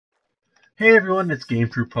Hey everyone, it's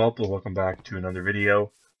Gamefruitpulp. Welcome back to another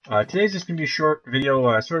video. Today's just going to be a short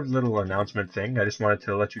video, sort of little announcement thing. I just wanted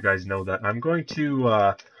to let you guys know that I'm going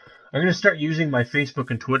to start using my Facebook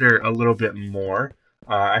and Twitter a little bit more.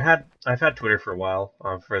 I've had Twitter for a while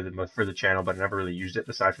for the channel, but I never really used it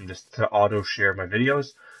aside from just to auto share my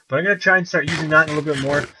videos. But I'm going to try and start using that a little bit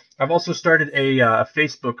more. I've also started a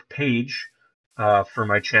Facebook page for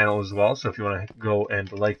my channel as well, so if you want to go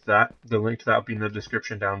and like that, the link to that will be in the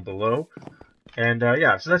description down below. And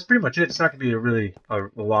yeah, so that's pretty much it. It's not going to be a really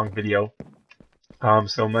long video.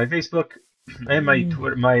 So my Facebook and my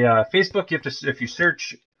Twitter, my Facebook, you have to, if you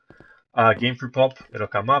search Gamefruitpulp, it'll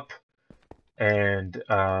come up. And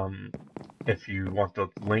if you want the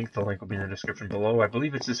link will be in the description below. I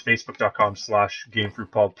believe it's just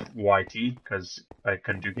facebook.com/GamefruitpulpYT, because I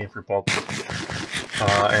couldn't do Gamefruitpulp.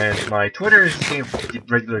 And my Twitter is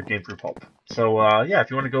regular Gamefruitpulp. So yeah, if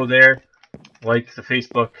you want to go there, like the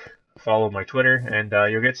Facebook, follow my Twitter, and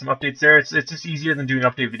you'll get some updates there. It's just easier than doing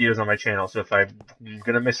update videos on my channel. So if I'm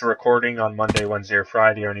gonna miss a recording on Monday, Wednesday, or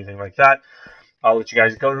Friday, or anything like that, I'll let you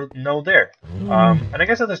guys know there. And I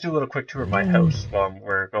guess I'll just do a little quick tour of my house while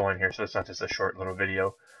we're going here, so it's not just a short little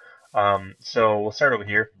video. So we'll start over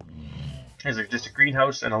here. There's just a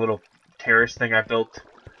greenhouse and a little terrace thing I built.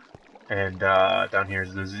 And down here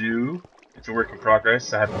is the zoo. It's a work in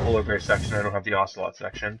progress. I have the polar bear section. I don't have the ocelot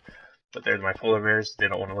section. But there's my polar bears. They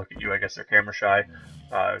don't want to look at you. I guess they're camera shy.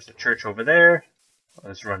 There's the church over there.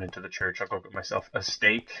 Let's run into the church. I'll go get myself a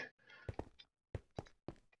steak.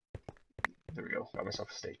 There we go. Got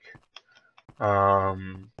myself a steak.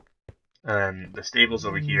 And the stable's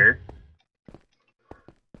over here.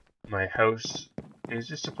 My house is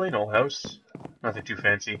just a plain old house. Nothing too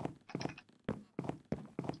fancy.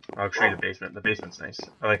 I'll show you the basement. The basement's nice.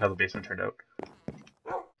 I like how the basement turned out.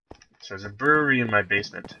 So there's a brewery in my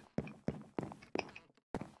basement.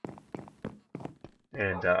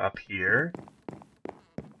 And up here,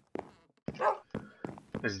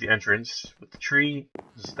 this is the entrance with the tree.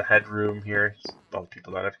 This is the headroom here. It's all the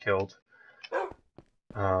people that I've killed.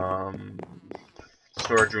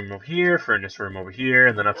 Storage room over here, furnace room over here,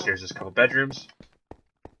 and then upstairs is a couple bedrooms.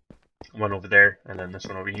 One over there, and then this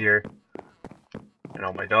one over here. And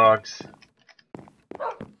all my dogs.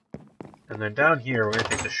 And then down here, we're going to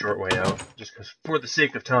take the short way out, just because for the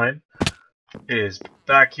sake of time, is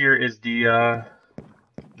back here is the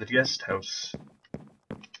guest house.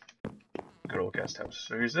 Good old guest house.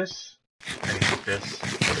 So here's this. I'm going to take this.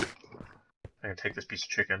 I'm going to take this piece of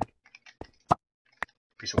chicken.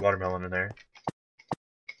 Piece of watermelon in there.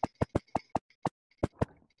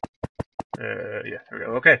 Yeah, there we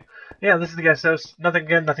go. Okay. Yeah, this is the guest house. Nothing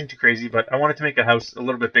too crazy, but I wanted to make a house a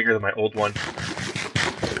little bit bigger than my old one.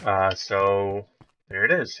 So there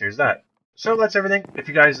it is. Here's that. So that's everything. If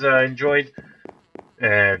you guys enjoyed,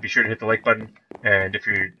 be sure to hit the like button. And if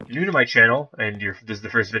you're new to my channel and this is the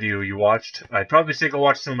first video you watched, I'd probably say go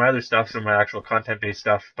watch some of my other stuff, some of my actual content-based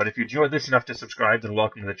stuff. But if you enjoyed this enough to subscribe, then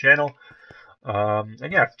welcome to the channel.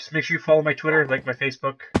 And yeah, just make sure you follow my Twitter, like my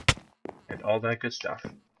Facebook, and all that good stuff.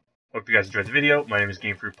 Hope you guys enjoyed the video. My name is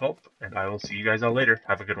Gamefruitpulp, and I will see you guys all later.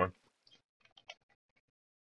 Have a good one.